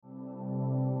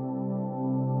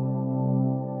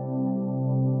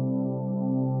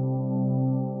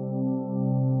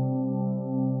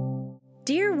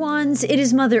Dear ones, it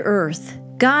is Mother Earth,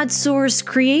 God's Source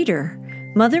Creator,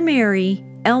 Mother Mary,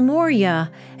 El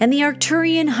Morya, and the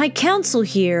Arcturian High Council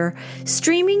here,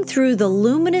 streaming through the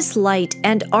luminous light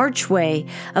and archway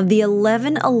of the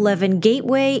 1111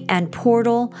 Gateway and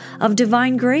Portal of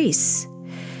Divine Grace.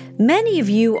 Many of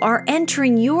you are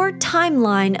entering your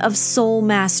timeline of soul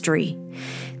mastery.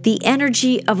 The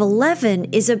energy of 11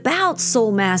 is about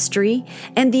soul mastery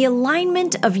and the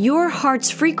alignment of your heart's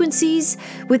frequencies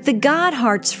with the God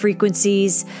heart's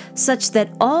frequencies, such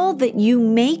that all that you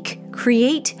make,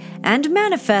 create, and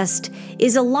manifest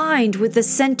is aligned with the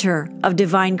center of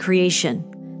divine creation.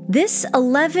 This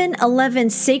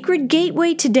 1111 Sacred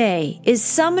Gateway today is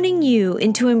summoning you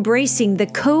into embracing the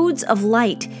codes of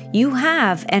light you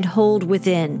have and hold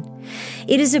within.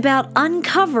 It is about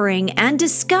uncovering and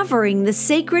discovering the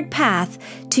sacred path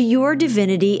to your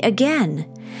divinity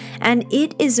again. And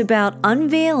it is about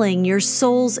unveiling your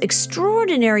soul's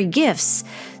extraordinary gifts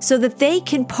so that they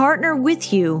can partner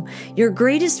with you, your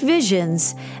greatest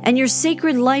visions, and your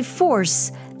sacred life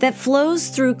force that flows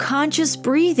through conscious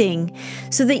breathing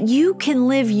so that you can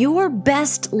live your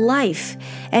best life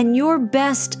and your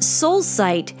best soul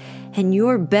sight and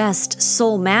your best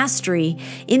soul mastery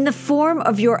in the form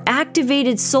of your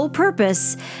activated soul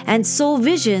purpose and soul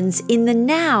visions in the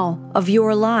now of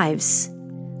your lives.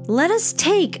 Let us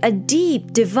take a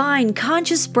deep, divine,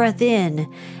 conscious breath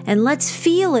in, and let's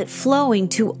feel it flowing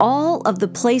to all of the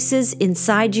places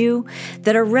inside you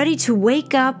that are ready to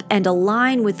wake up and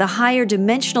align with the higher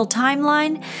dimensional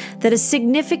timeline that a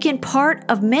significant part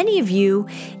of many of you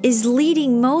is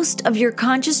leading most of your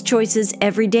conscious choices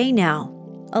every day now.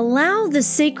 Allow the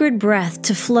sacred breath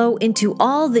to flow into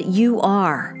all that you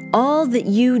are, all that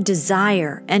you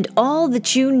desire, and all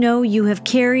that you know you have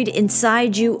carried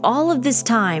inside you all of this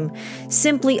time,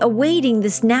 simply awaiting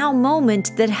this now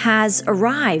moment that has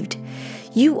arrived.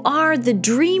 You are the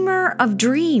dreamer of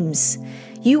dreams.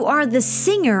 You are the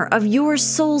singer of your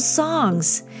soul's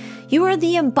songs. You are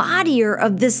the embodier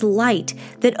of this light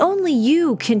that only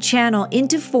you can channel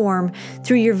into form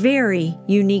through your very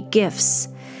unique gifts.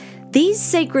 These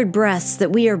sacred breaths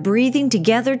that we are breathing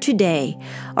together today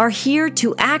are here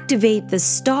to activate the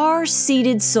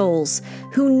star-seated souls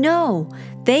who know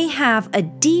they have a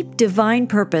deep divine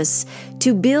purpose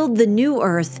to build the new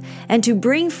earth and to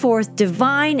bring forth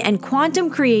divine and quantum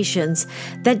creations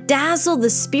that dazzle the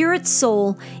spirit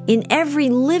soul in every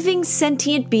living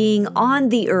sentient being on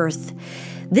the earth.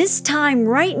 This time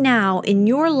right now in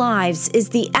your lives is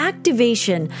the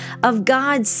activation of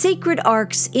God's sacred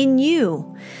arcs in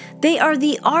you. They are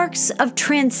the arcs of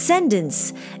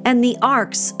transcendence and the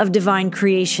arcs of divine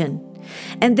creation.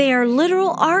 And they are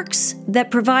literal arcs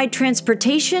that provide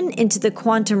transportation into the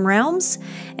quantum realms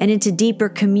and into deeper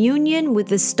communion with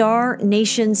the star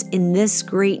nations in this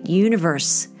great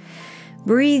universe.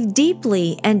 Breathe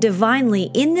deeply and divinely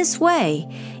in this way,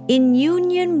 in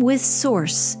union with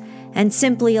Source, and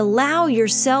simply allow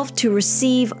yourself to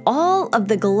receive all of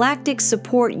the galactic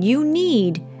support you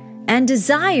need and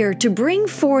desire to bring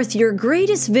forth your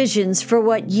greatest visions for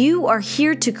what you are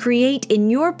here to create in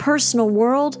your personal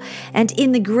world and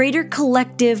in the greater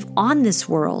collective on this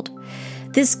world.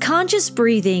 This conscious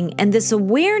breathing and this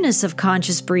awareness of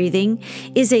conscious breathing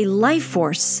is a life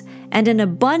force and an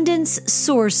abundance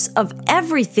source of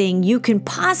everything you can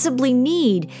possibly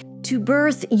need to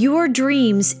birth your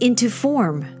dreams into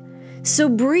form. So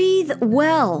breathe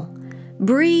well,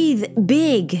 breathe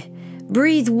big,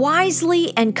 breathe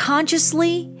wisely and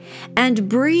consciously, and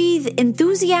breathe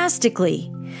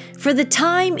enthusiastically. For the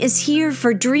time is here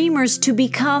for dreamers to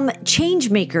become change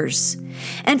makers,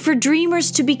 and for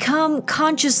dreamers to become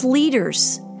conscious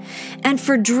leaders, and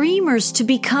for dreamers to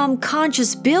become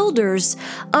conscious builders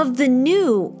of the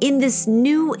new in this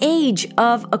new age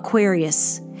of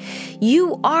Aquarius.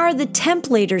 You are the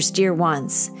templators, dear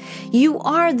ones. You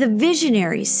are the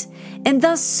visionaries. And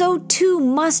thus so too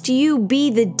must you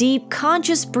be the deep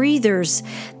conscious breathers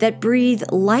that breathe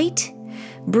light,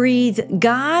 breathe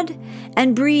God,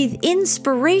 and breathe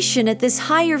inspiration at this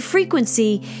higher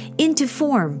frequency into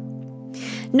form.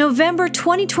 November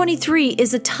 2023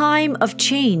 is a time of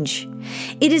change.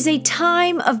 It is a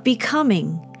time of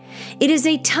becoming. It is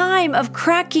a time of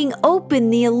cracking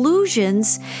open the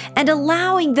illusions and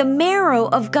allowing the marrow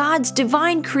of God's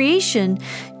divine creation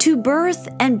to birth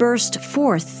and burst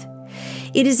forth.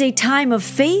 It is a time of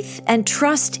faith and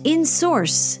trust in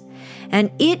Source,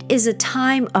 and it is a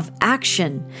time of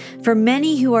action for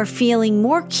many who are feeling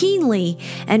more keenly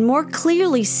and more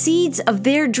clearly seeds of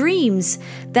their dreams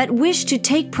that wish to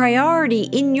take priority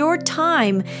in your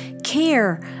time,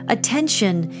 care,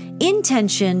 attention,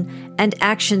 intention, and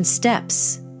action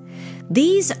steps.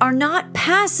 These are not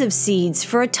passive seeds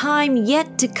for a time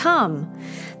yet to come.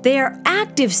 They are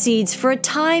active seeds for a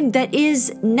time that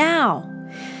is now.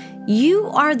 You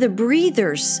are the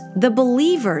breathers, the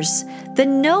believers, the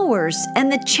knowers,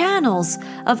 and the channels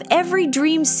of every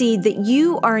dream seed that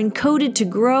you are encoded to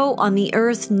grow on the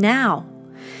earth now.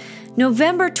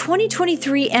 November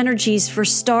 2023 energies for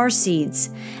star seeds,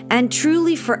 and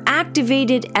truly for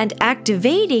activated and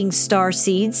activating star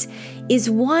seeds, is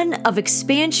one of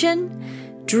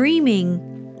expansion,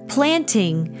 dreaming,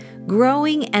 planting,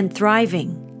 growing, and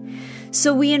thriving.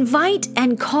 So we invite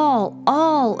and call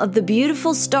all of the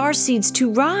beautiful star seeds to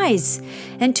rise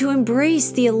and to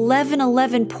embrace the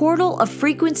 1111 portal of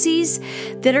frequencies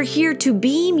that are here to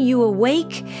beam you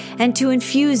awake and to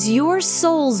infuse your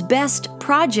soul's best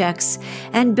projects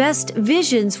and best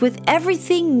visions with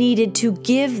everything needed to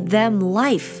give them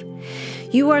life.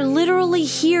 You are literally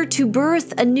here to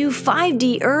birth a new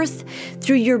 5D earth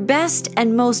through your best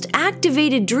and most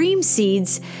activated dream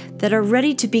seeds that are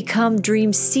ready to become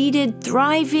dream-seeded,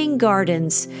 thriving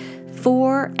gardens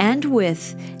for and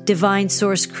with Divine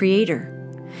Source Creator.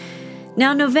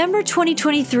 Now, November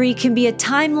 2023 can be a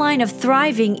timeline of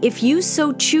thriving if you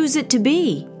so choose it to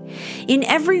be. In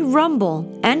every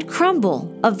rumble and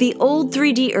crumble of the old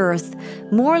 3D earth,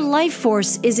 more life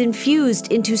force is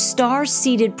infused into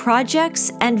star-seeded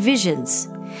projects and visions.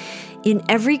 In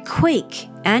every quake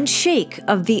and shake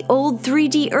of the old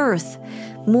 3D earth,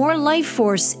 more life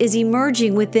force is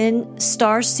emerging within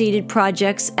star-seeded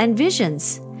projects and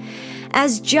visions.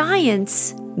 As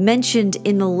giants, mentioned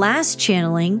in the last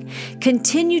channeling,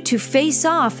 continue to face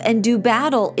off and do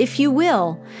battle, if you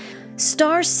will,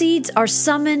 star seeds are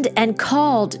summoned and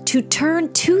called to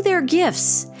turn to their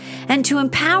gifts and to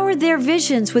empower their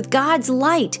visions with God's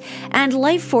light and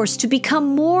life force to become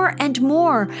more and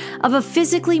more of a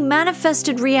physically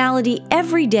manifested reality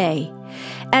every day.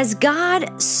 As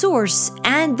God, Source,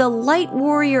 and the Light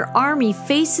Warrior Army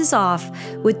faces off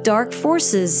with dark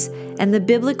forces and the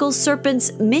biblical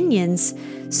serpent's minions,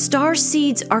 star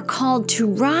seeds are called to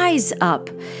rise up,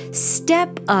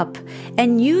 step up,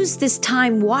 and use this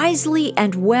time wisely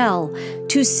and well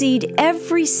to seed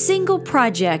every single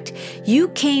project you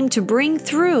came to bring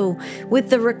through with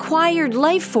the required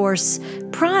life force,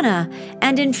 prana,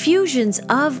 and infusions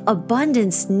of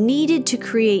abundance needed to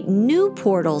create new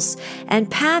portals and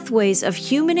pathways of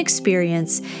human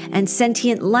experience and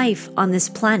sentient life on this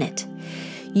planet.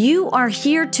 You are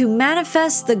here to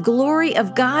manifest the glory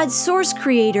of God's Source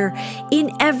Creator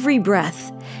in every breath.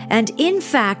 And in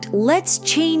fact, let's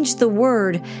change the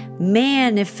word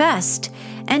manifest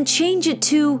and change it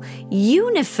to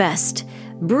unifest,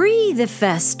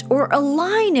 breathefest, or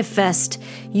alignifest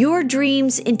your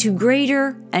dreams into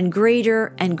greater and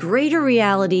greater and greater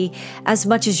reality as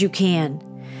much as you can.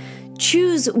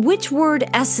 Choose which word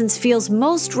essence feels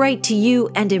most right to you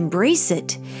and embrace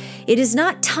it. It is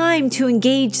not time to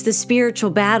engage the spiritual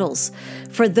battles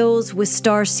for those with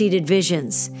star-seeded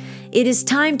visions. It is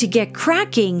time to get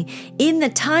cracking in the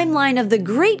timeline of the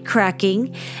great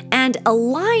cracking and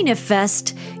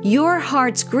align-ifest your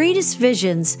heart's greatest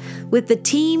visions with the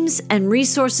teams and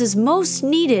resources most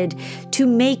needed to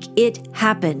make it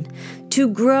happen, to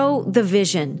grow the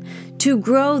vision, to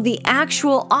grow the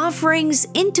actual offerings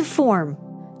into form.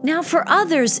 Now, for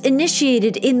others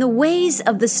initiated in the ways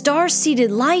of the star-seeded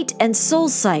light and soul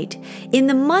sight, in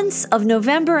the months of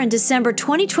November and December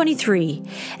 2023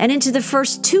 and into the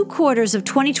first 2 quarters of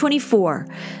 2024,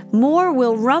 more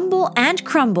will rumble and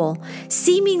crumble,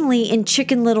 seemingly in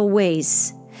Chicken Little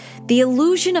ways. The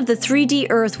illusion of the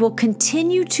 3D earth will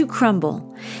continue to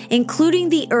crumble, including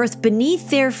the earth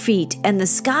beneath their feet and the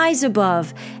skies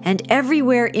above and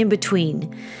everywhere in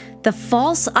between. The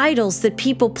false idols that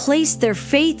people place their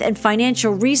faith and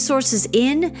financial resources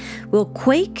in will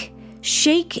quake,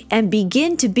 shake, and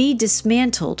begin to be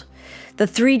dismantled. The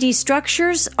 3D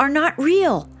structures are not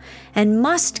real and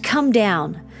must come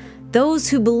down. Those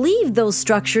who believe those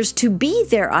structures to be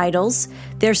their idols,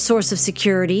 their source of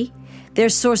security, their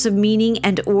source of meaning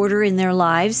and order in their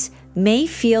lives, may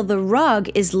feel the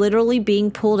rug is literally being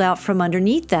pulled out from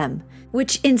underneath them,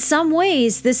 which in some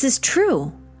ways this is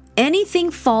true.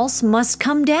 Anything false must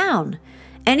come down.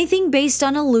 Anything based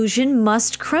on illusion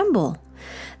must crumble.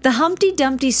 The Humpty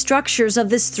Dumpty structures of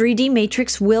this 3D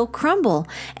matrix will crumble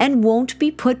and won't be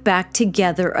put back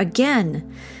together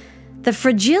again. The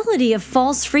fragility of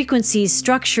false frequencies,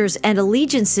 structures, and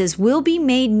allegiances will be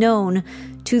made known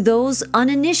to those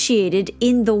uninitiated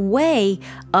in the way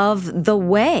of the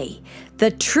way,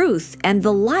 the truth, and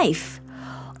the life.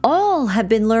 All have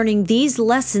been learning these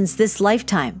lessons this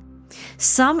lifetime.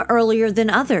 some earlier than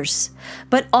others,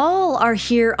 but all are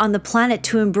here on the planet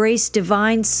to embrace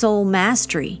divine soul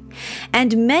mastery.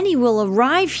 And many will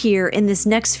arrive here in this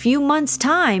next few months'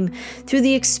 time through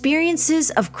the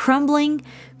experiences of crumbling,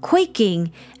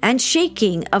 quaking, and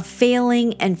shaking of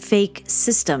failing and fake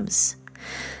systems.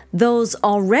 Those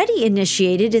already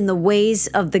initiated in the ways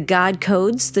of the God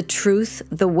codes, the truth,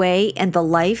 the way, and the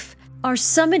life are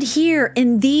summoned here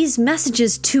in these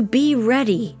messages to be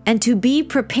ready and to be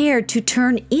prepared to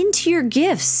turn into your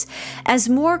gifts as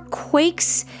more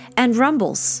quakes and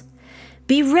rumbles.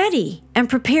 Be ready and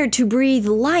prepared to breathe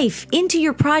life into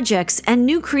your projects and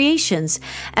new creations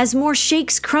as more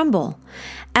shakes crumble.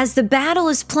 As the battle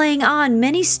is playing on,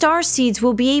 many star seeds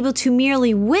will be able to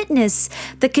merely witness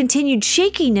the continued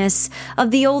shakiness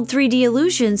of the old 3D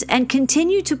illusions and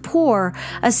continue to pour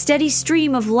a steady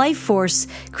stream of life force,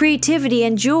 creativity,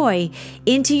 and joy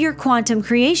into your quantum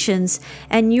creations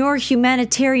and your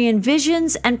humanitarian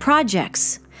visions and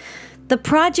projects. The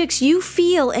projects you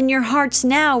feel in your hearts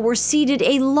now were seeded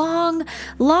a long,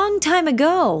 long time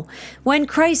ago when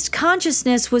Christ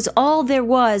consciousness was all there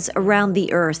was around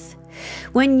the earth.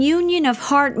 When union of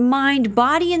heart, mind,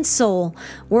 body, and soul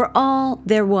were all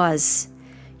there was.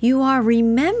 You are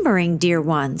remembering, dear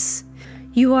ones.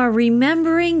 You are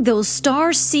remembering those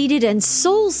star-seeded and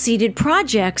soul-seeded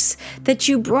projects that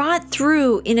you brought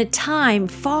through in a time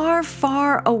far,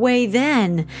 far away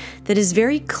then that is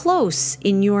very close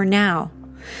in your now.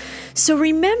 So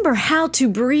remember how to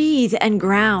breathe and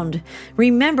ground.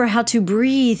 Remember how to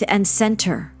breathe and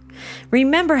center.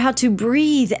 Remember how to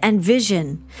breathe and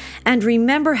vision, and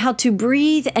remember how to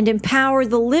breathe and empower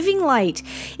the living light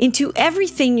into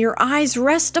everything your eyes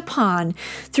rest upon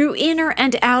through inner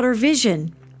and outer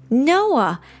vision.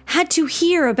 Noah had to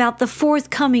hear about the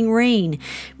forthcoming rain,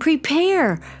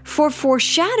 prepare for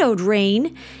foreshadowed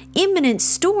rain, imminent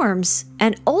storms,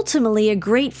 and ultimately a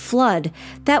great flood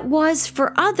that was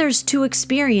for others to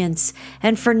experience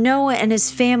and for Noah and his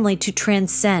family to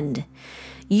transcend.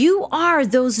 You are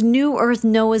those new earth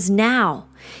Noahs now.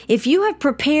 If you have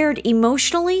prepared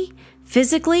emotionally,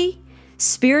 physically,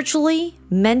 spiritually,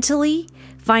 mentally,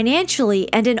 financially,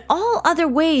 and in all other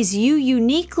ways you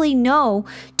uniquely know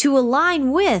to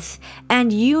align with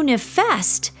and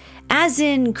unifest, as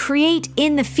in create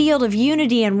in the field of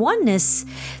unity and oneness,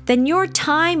 then your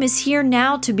time is here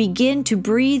now to begin to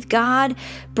breathe God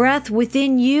breath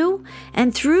within you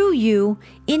and through you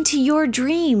into your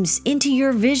dreams, into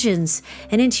your visions,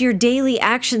 and into your daily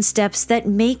action steps that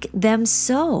make them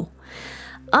so.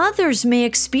 Others may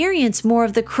experience more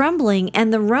of the crumbling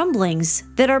and the rumblings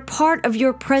that are part of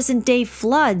your present-day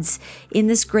floods in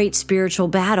this great spiritual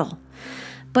battle.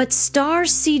 But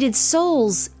star-seeded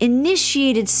souls,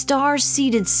 initiated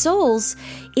star-seeded souls,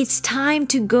 it's time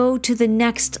to go to the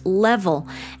next level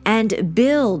and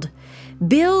build.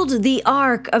 Build the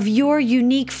ark of your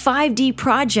unique 5D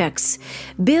projects.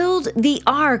 Build the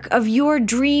ark of your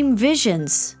dream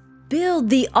visions. Build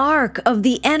the ark of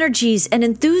the energies and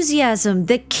enthusiasm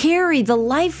that carry the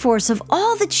life force of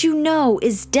all that you know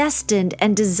is destined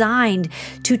and designed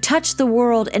to touch the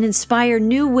world and inspire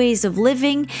new ways of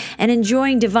living and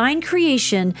enjoying divine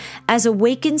creation as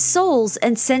awakened souls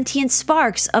and sentient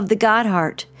sparks of the God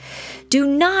heart. Do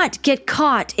not get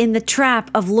caught in the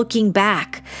trap of looking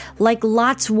back, like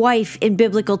Lot's wife in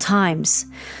biblical times.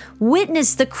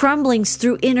 Witness the crumblings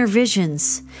through inner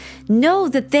visions. Know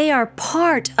that they are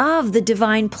part of the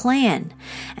divine plan,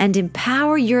 and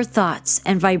empower your thoughts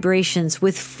and vibrations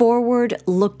with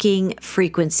forward-looking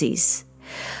frequencies.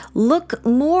 Look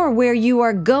more where you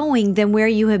are going than where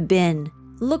you have been.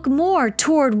 Look more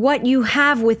toward what you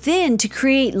have within to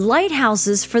create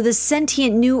lighthouses for the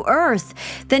sentient new earth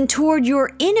than toward your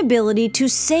inability to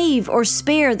save or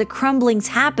spare the crumblings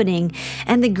happening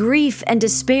and the grief and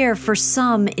despair for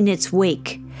some in its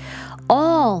wake.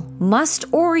 All must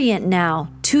orient now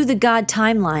to the God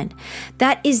timeline.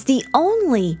 That is the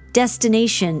only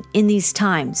destination in these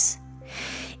times.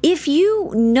 If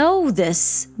you know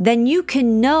this, then you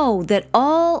can know that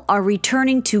all are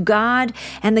returning to God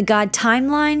and the God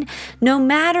timeline, no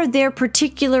matter their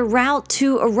particular route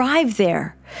to arrive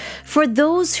there. For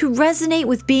those who resonate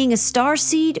with being a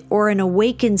starseed or an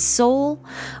awakened soul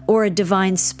or a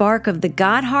divine spark of the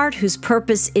God heart whose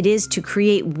purpose it is to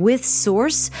create with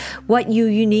Source what you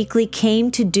uniquely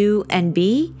came to do and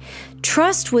be,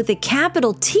 trust with a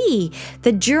capital T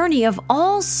the journey of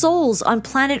all souls on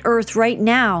planet Earth right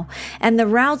now and the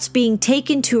routes being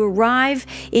taken to arrive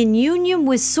in union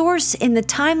with Source in the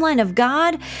timeline of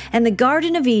God and the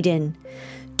Garden of Eden.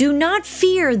 Do not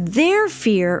fear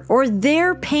or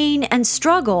their pain and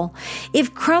struggle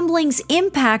if crumblings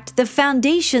impact the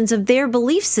foundations of their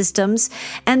belief systems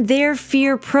and their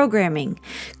fear programming.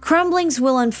 Crumblings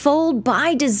will unfold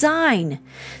by design.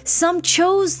 Some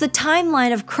chose the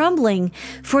timeline of crumbling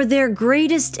for their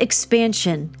greatest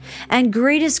expansion and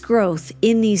greatest growth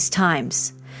in these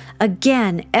times.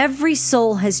 Again, every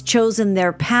soul has chosen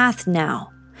their path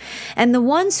now. And the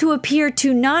ones who appear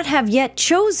to not have yet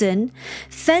chosen,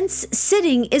 fence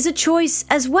sitting is a choice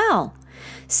as well.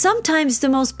 Sometimes the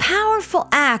most powerful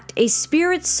act a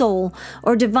spirit soul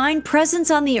or divine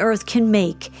presence on the earth can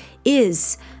make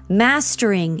is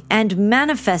mastering and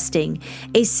manifesting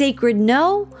a sacred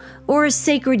no or a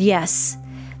sacred yes.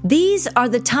 These are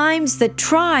the times that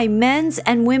try men's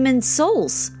and women's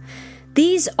souls.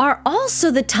 These are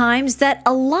also the times that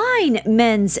align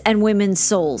men's and women's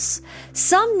souls.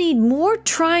 Some need more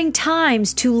trying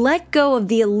times to let go of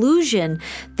the illusion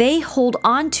they hold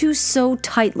onto so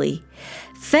tightly.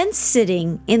 Fence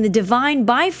sitting in the divine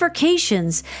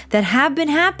bifurcations that have been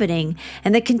happening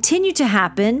and that continue to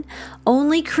happen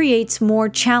only creates more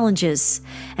challenges.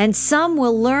 And some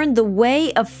will learn the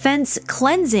way of fence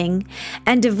cleansing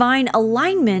and divine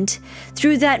alignment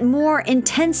through that more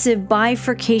intensive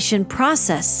bifurcation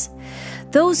process.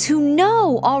 Those who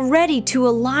know already to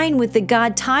align with the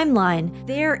God timeline,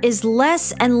 there is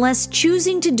less and less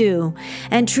choosing to do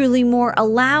and truly more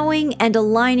allowing and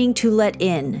aligning to let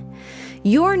in.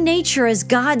 Your nature as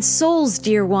God's souls,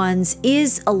 dear ones,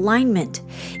 is alignment,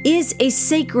 is a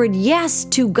sacred yes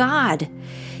to God.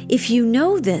 If you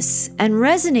know this and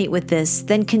resonate with this,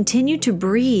 then continue to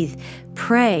breathe,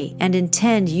 pray, and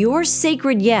intend your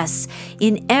sacred yes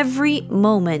in every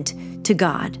moment to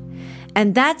God.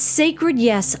 And that sacred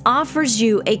yes offers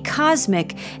you a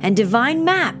cosmic and divine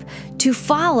map to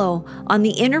follow on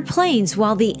the inner planes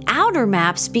while the outer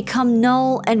maps become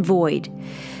null and void.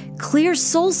 Clear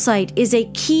soul sight is a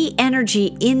key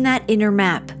energy in that inner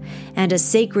map, and a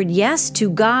sacred yes to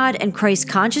God and Christ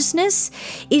consciousness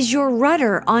is your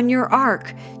rudder on your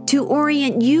ark to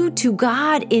orient you to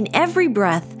God in every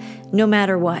breath, no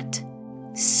matter what.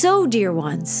 So, dear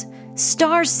ones,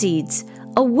 star seeds,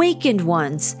 awakened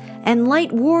ones, and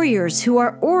light warriors who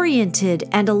are oriented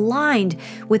and aligned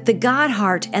with the God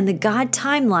heart and the God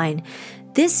timeline,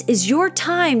 this is your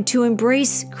time to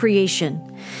embrace creation.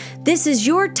 This is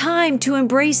your time to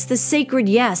embrace the sacred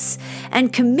yes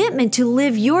and commitment to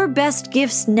live your best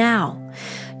gifts now.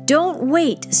 Don't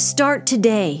wait. Start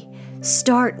today.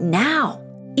 Start now.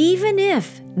 Even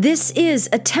if this is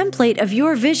a template of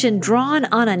your vision drawn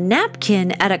on a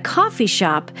napkin at a coffee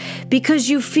shop because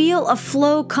you feel a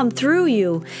flow come through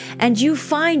you and you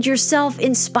find yourself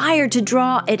inspired to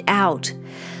draw it out.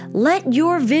 Let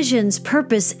your vision's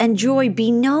purpose and joy be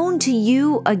known to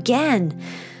you again.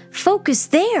 Focus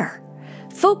there.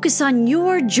 Focus on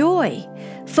your joy.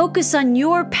 Focus on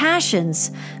your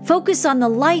passions. Focus on the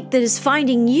light that is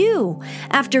finding you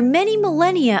after many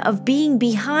millennia of being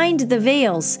behind the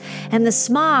veils and the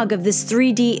smog of this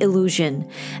 3D illusion.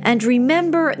 And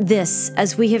remember this,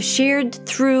 as we have shared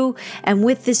through and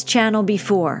with this channel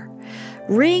before.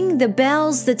 Ring the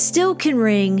bells that still can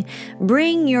ring.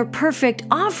 Bring your perfect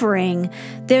offering.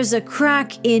 There's a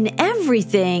crack in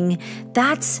everything.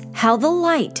 That's how the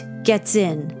light gets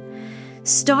in.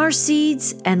 Star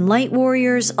seeds and light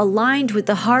warriors aligned with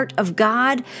the heart of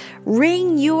God,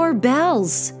 ring your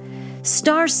bells.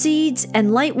 Star seeds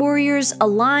and light warriors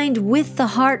aligned with the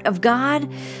heart of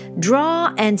God,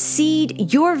 draw and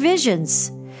seed your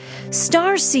visions.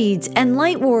 Star seeds and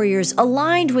light warriors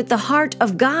aligned with the heart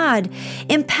of God,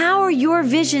 empower your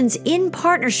visions in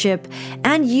partnership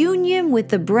and union with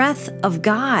the breath of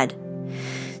God.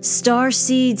 Star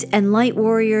seeds and light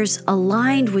warriors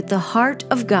aligned with the heart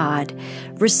of God,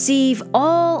 receive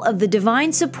all of the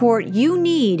divine support you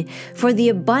need for the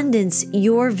abundance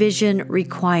your vision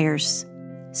requires.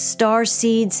 Star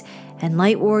seeds and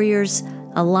light warriors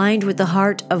aligned with the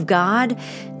heart of God,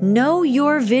 know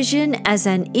your vision as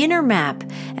an inner map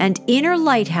and inner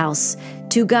lighthouse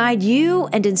to guide you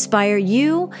and inspire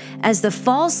you as the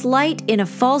false light in a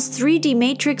false 3D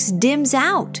matrix dims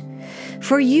out.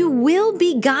 For you will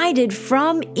be guided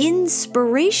from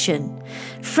inspiration,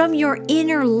 from your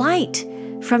inner light,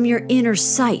 from your inner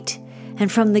sight,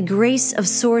 and from the grace of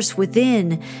Source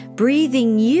within,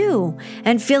 breathing you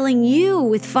and filling you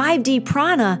with 5D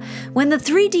prana when the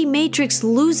 3D matrix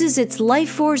loses its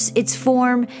life force, its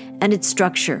form, and its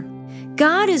structure.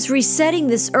 God is resetting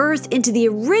this earth into the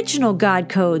original God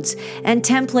codes and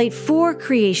template for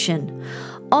creation.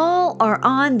 All are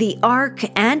on the arc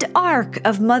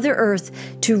of Mother Earth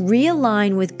to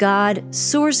realign with God,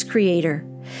 Source Creator.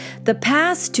 The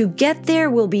paths to get there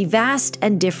will be vast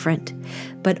and different,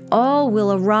 but all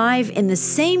will arrive in the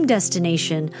same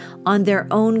destination on their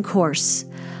own course.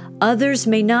 Others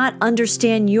may not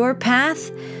understand your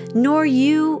path, nor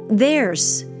you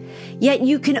theirs. Yet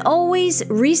you can always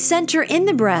recenter in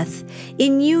the breath,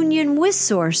 in union with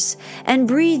Source, and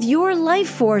breathe your life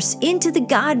force into the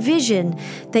God vision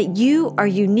that you are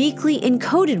uniquely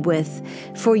encoded with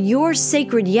for your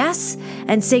sacred yes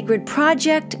and sacred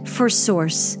project for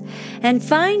Source. And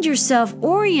find yourself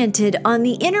oriented on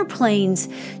the inner planes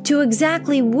to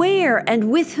exactly where and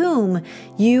with whom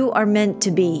you are meant to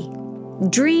be.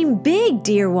 Dream big,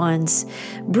 dear ones.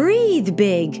 Breathe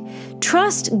big.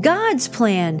 Trust God's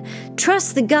plan.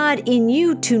 Trust the God in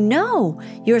you to know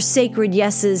your sacred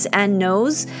yeses and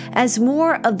nos as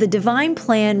more of the divine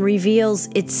plan reveals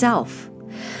itself.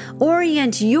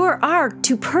 Orient your arc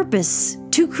to purpose,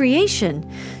 to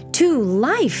creation, to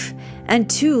life, and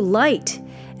to light.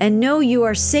 And know you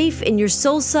are safe in your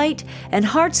soul sight and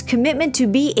heart's commitment to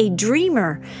be a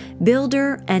dreamer,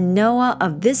 builder, and Noah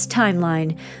of this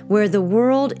timeline, where the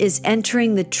world is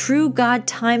entering the true God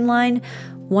timeline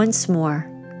once more.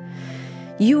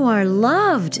 You are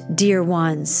loved, dear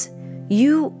ones.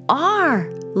 You are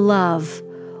love.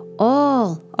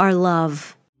 All are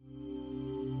love.